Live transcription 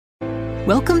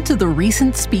Welcome to the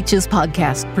Recent Speeches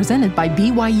podcast presented by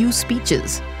BYU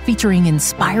Speeches, featuring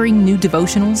inspiring new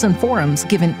devotionals and forums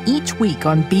given each week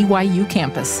on BYU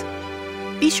campus.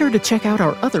 Be sure to check out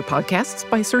our other podcasts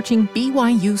by searching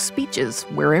BYU Speeches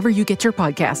wherever you get your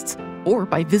podcasts, or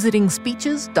by visiting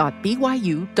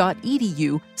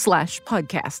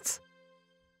speeches.byu.edu/podcasts.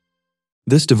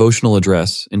 This devotional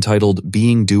address, entitled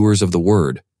Being Doers of the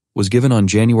Word, was given on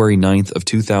January 9th of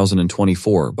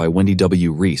 2024 by Wendy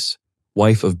W. Reese,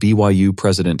 wife of BYU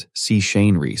President C.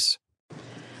 Shane Reese.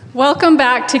 Welcome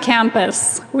back to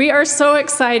campus. We are so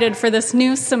excited for this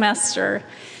new semester.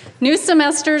 New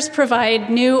semesters provide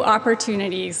new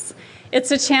opportunities. It's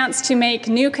a chance to make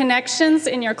new connections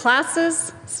in your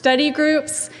classes, study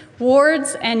groups,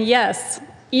 wards, and yes,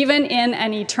 even in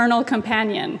an eternal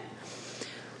companion.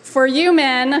 For you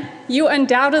men, you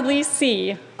undoubtedly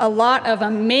see a lot of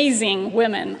amazing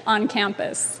women on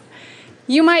campus.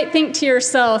 You might think to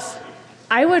yourself,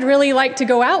 I would really like to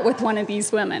go out with one of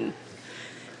these women.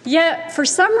 Yet, for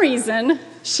some reason,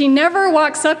 she never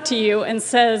walks up to you and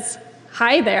says,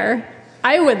 "Hi there,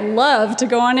 I would love to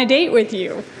go on a date with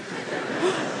you."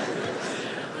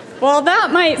 While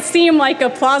that might seem like a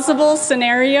plausible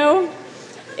scenario,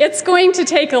 it's going to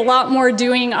take a lot more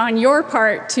doing on your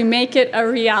part to make it a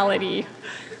reality.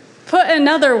 Put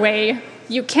another way,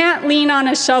 you can't lean on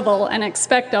a shovel and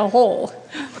expect a hole.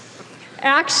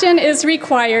 Action is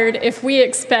required if we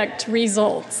expect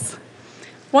results.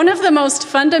 One of the most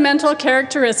fundamental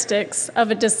characteristics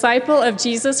of a disciple of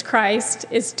Jesus Christ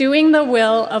is doing the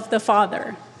will of the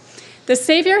Father. The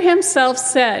Savior himself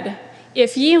said,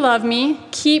 "If ye love me,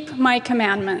 keep my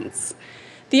commandments."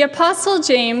 The Apostle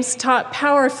James taught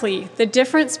powerfully the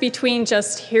difference between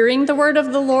just hearing the word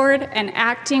of the Lord and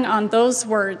acting on those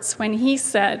words when he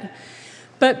said,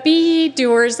 "But be ye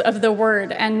doers of the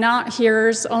word, and not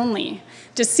hearers only,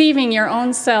 deceiving your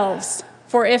own selves.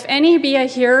 For if any be a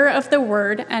hearer of the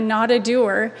word, and not a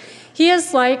doer, he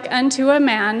is like unto a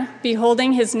man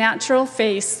beholding his natural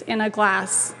face in a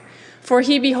glass. For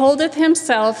he beholdeth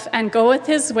himself, and goeth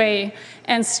his way,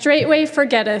 and straightway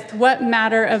forgetteth what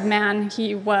manner of man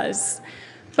he was.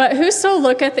 But whoso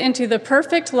looketh into the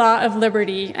perfect law of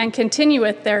liberty, and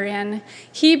continueth therein,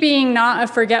 he being not a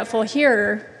forgetful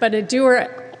hearer, but a doer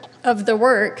of the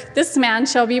work, this man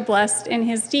shall be blessed in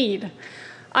his deed."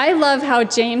 I love how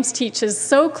James teaches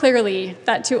so clearly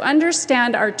that to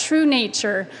understand our true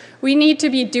nature, we need to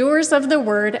be doers of the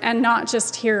word and not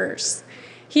just hearers.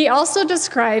 He also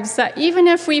describes that even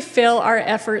if we feel our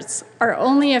efforts are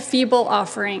only a feeble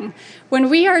offering, when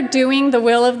we are doing the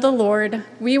will of the Lord,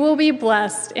 we will be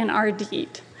blessed in our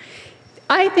deed.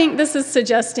 I think this is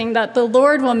suggesting that the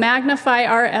Lord will magnify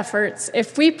our efforts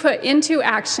if we put into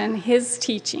action his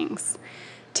teachings.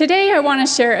 Today, I want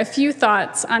to share a few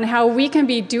thoughts on how we can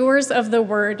be doers of the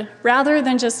word rather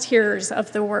than just hearers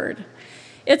of the word.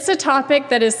 It's a topic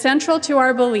that is central to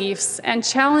our beliefs and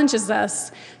challenges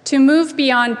us to move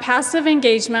beyond passive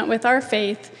engagement with our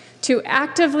faith to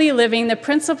actively living the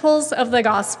principles of the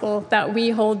gospel that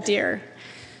we hold dear.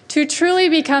 To truly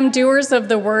become doers of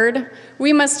the word,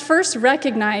 we must first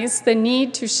recognize the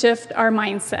need to shift our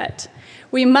mindset.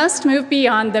 We must move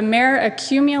beyond the mere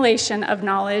accumulation of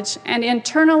knowledge and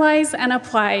internalize and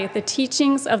apply the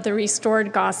teachings of the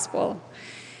restored gospel.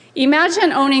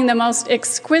 Imagine owning the most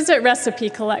exquisite recipe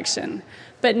collection,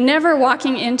 but never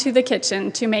walking into the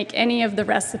kitchen to make any of the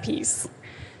recipes.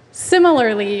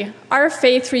 Similarly, our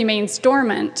faith remains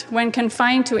dormant when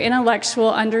confined to intellectual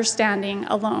understanding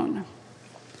alone.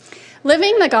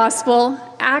 Living the gospel,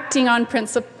 acting on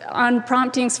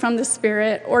promptings from the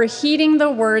Spirit, or heeding the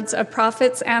words of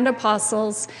prophets and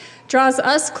apostles draws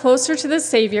us closer to the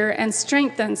Savior and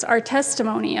strengthens our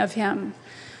testimony of him.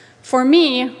 For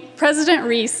me, President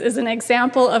Reese is an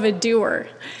example of a doer.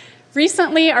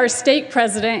 Recently, our stake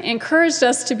president encouraged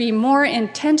us to be more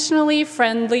intentionally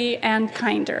friendly and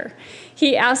kinder.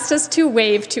 He asked us to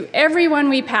wave to everyone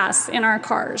we pass in our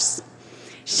cars.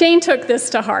 Shane took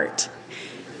this to heart.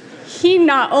 He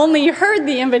not only heard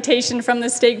the invitation from the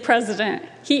stake president,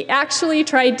 he actually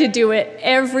tried to do it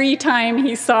every time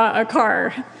he saw a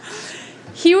car.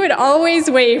 He would always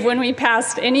wave when we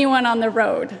passed anyone on the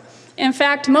road. In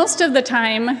fact, most of the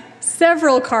time,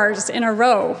 several cars in a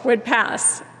row would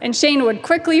pass, and Shane would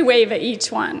quickly wave at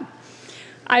each one.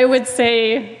 I would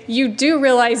say, "You do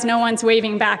realize no one's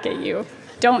waving back at you,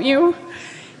 don't you?"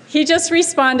 He just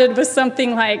responded with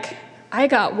something like, "I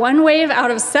got one wave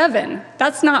out of 7.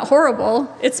 That's not horrible.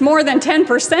 It's more than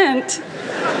 10%.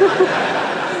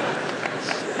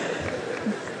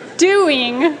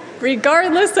 Doing,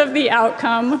 regardless of the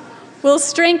outcome, will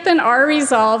strengthen our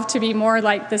resolve to be more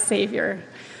like the Savior.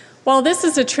 While this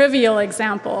is a trivial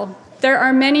example, There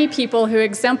are many people who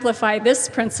exemplify this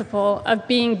principle of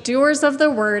being doers of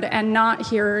the word and not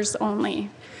hearers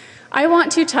only. I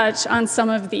want to touch on some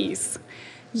of these.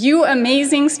 You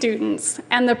amazing students,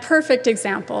 and the perfect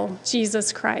example,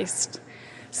 Jesus Christ.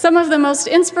 Some of the most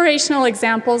inspirational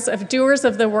examples of doers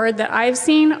of the word that I've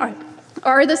seen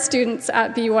are the students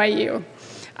at BYU.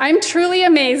 I'm truly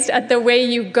amazed at the way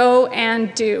you go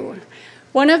and do.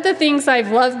 One of the things I've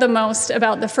loved the most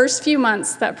about the first few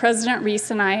months that President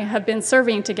Reese and I have been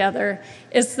serving together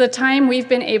is the time we've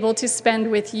been able to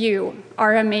spend with you,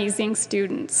 our amazing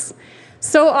students.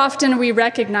 So often we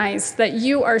recognize that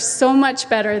you are so much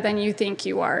better than you think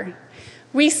you are.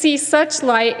 We see such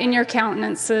light in your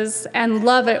countenances and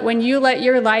love it when you let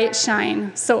your light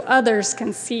shine so others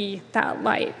can see that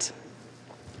light.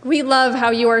 We love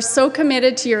how you are so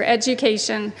committed to your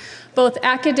education, both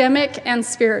academic and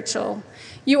spiritual.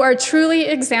 You are truly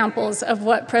examples of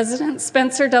what President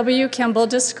Spencer W. Kimball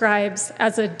describes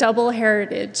as a double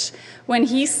heritage when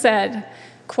he said,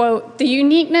 quote, "The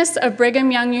uniqueness of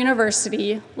Brigham Young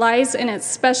University lies in its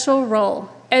special role,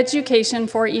 education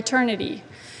for eternity.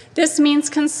 This means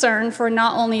concern for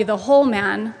not only the whole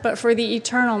man, but for the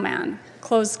eternal man,"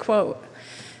 close quote.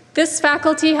 This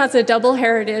faculty has a double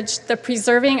heritage, the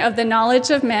preserving of the knowledge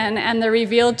of men and the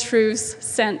revealed truths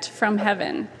sent from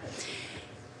heaven.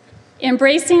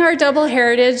 Embracing our double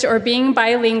heritage or being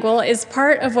bilingual is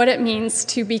part of what it means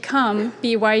to become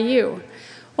BYU.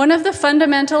 One of the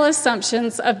fundamental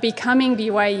assumptions of becoming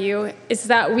BYU is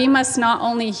that we must not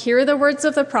only hear the words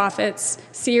of the prophets,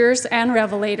 seers, and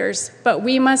revelators, but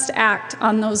we must act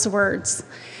on those words.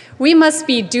 We must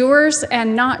be doers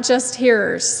and not just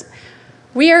hearers.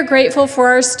 We are grateful for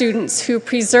our students who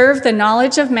preserve the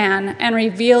knowledge of man and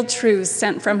reveal truths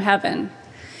sent from heaven.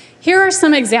 Here are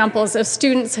some examples of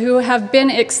students who have been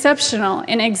exceptional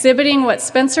in exhibiting what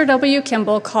Spencer W.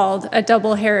 Kimball called a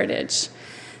double heritage.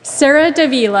 Sarah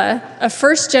Davila, a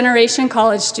first-generation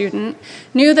college student,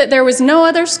 knew that there was no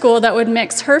other school that would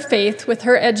mix her faith with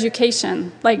her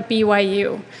education like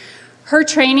BYU. Her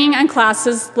training and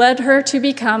classes led her to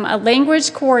become a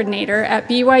language coordinator at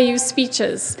BYU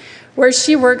Speeches, where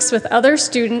she works with other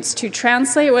students to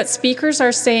translate what speakers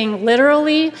are saying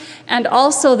literally and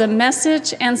also the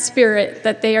message and spirit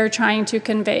that they are trying to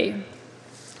convey.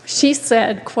 She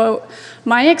said, quote,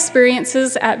 "My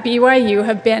experiences at BYU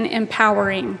have been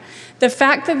empowering. The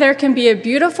fact that there can be a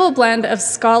beautiful blend of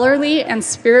scholarly and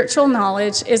spiritual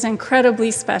knowledge is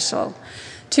incredibly special.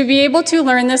 To be able to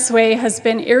learn this way has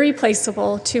been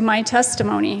irreplaceable to my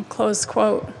testimony," close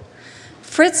quote.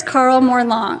 Fritz Karl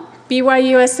Morlant,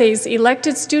 BYUSA's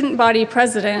elected student body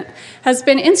president, has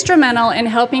been instrumental in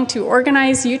helping to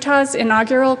organize Utah's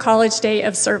inaugural College Day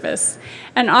of Service,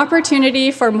 an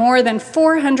opportunity for more than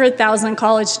 400,000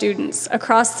 college students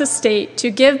across the state to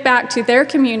give back to their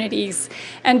communities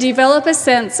and develop a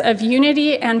sense of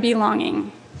unity and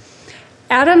belonging.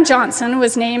 Adam Johnson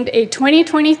was named a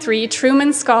 2023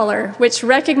 Truman Scholar, which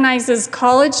recognizes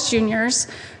college juniors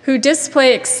who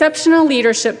display exceptional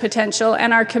leadership potential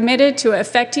and are committed to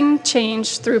effecting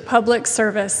change through public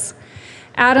service.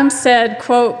 Adam said,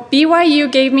 quote, "BYU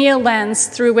gave me a lens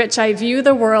through which I view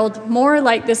the world more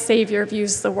like the Savior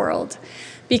views the world.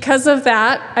 Because of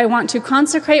that, I want to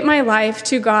consecrate my life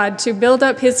to God to build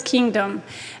up his kingdom,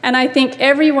 and I think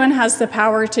everyone has the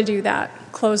power to do that,"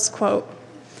 close quote.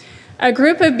 A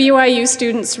group of BYU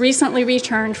students recently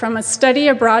returned from a study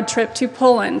abroad trip to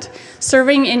Poland,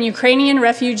 serving in Ukrainian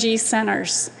refugee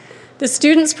centers. The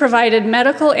students provided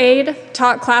medical aid,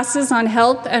 taught classes on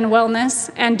health and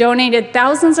wellness, and donated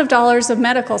thousands of dollars of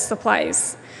medical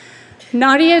supplies.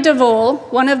 Nadia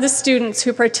DeVol, one of the students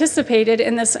who participated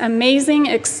in this amazing,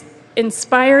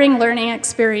 inspiring learning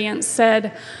experience,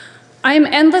 said, "I am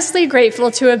endlessly grateful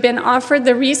to have been offered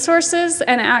the resources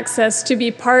and access to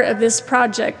be part of this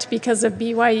project because of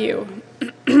BYU.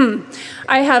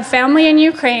 I have family in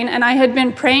Ukraine, and I had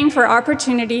been praying for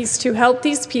opportunities to help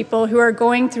these people who are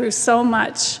going through so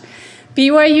much.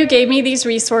 BYU gave me these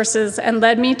resources and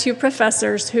led me to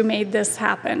professors who made this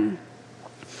happen."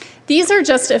 These are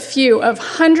just a few of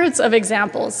hundreds of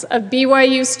examples of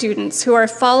BYU students who are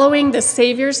following the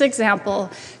Savior's example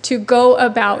to go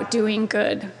about doing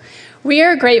good. We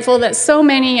are grateful that so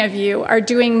many of you are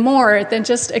doing more than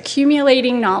just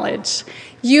accumulating knowledge.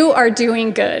 You are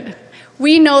doing good.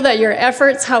 We know that your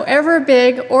efforts, however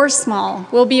big or small,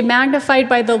 will be magnified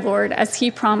by the Lord as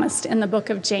he promised in the book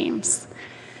of James.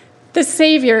 The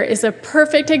Savior is a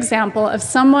perfect example of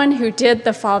someone who did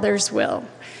the Father's will.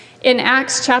 In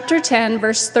Acts chapter 10,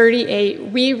 verse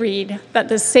 38, we read that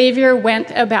the Savior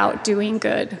went about doing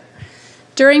good.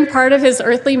 During part of his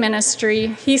earthly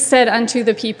ministry, he said unto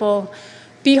the people,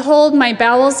 Behold, my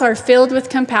bowels are filled with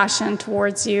compassion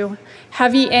towards you.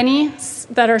 Have ye any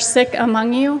that are sick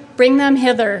among you? Bring them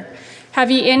hither.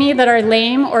 Have ye any that are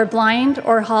lame or blind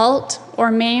or halt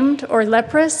or maimed or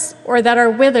leprous, or that are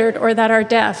withered or that are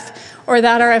deaf, or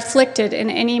that are afflicted in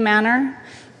any manner?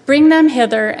 Bring them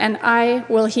hither, and I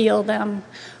will heal them.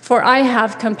 For I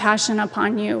have compassion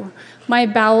upon you. My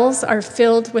bowels are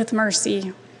filled with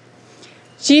mercy.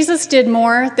 Jesus did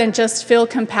more than just feel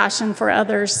compassion for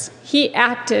others. He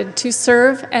acted to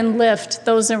serve and lift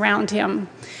those around him.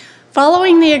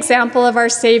 Following the example of our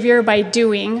Savior by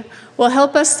doing will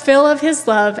help us fill of his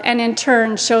love, and in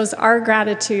turn shows our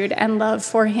gratitude and love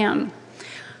for him.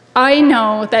 I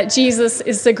know that Jesus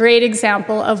is the great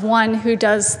example of one who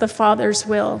does the Father's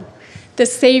will. The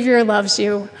Savior loves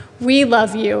you. We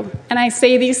love you. And I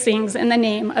say these things in the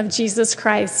name of Jesus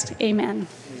Christ. Amen.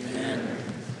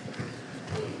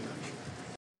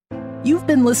 You've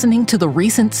been listening to the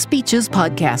Recent Speeches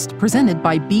podcast presented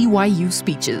by BYU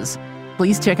Speeches.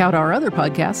 Please check out our other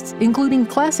podcasts, including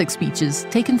classic speeches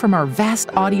taken from our vast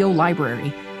audio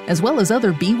library, as well as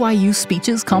other BYU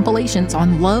Speeches compilations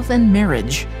on love and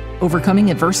marriage, overcoming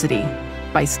adversity,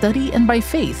 by study and by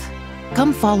faith.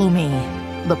 Come follow me,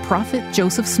 the prophet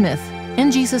Joseph Smith,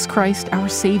 and Jesus Christ, our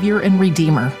Savior and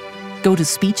Redeemer. Go to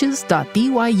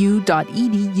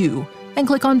speeches.byu.edu and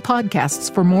click on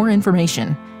podcasts for more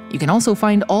information. You can also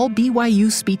find all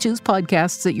BYU Speeches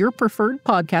podcasts at your preferred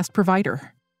podcast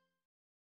provider.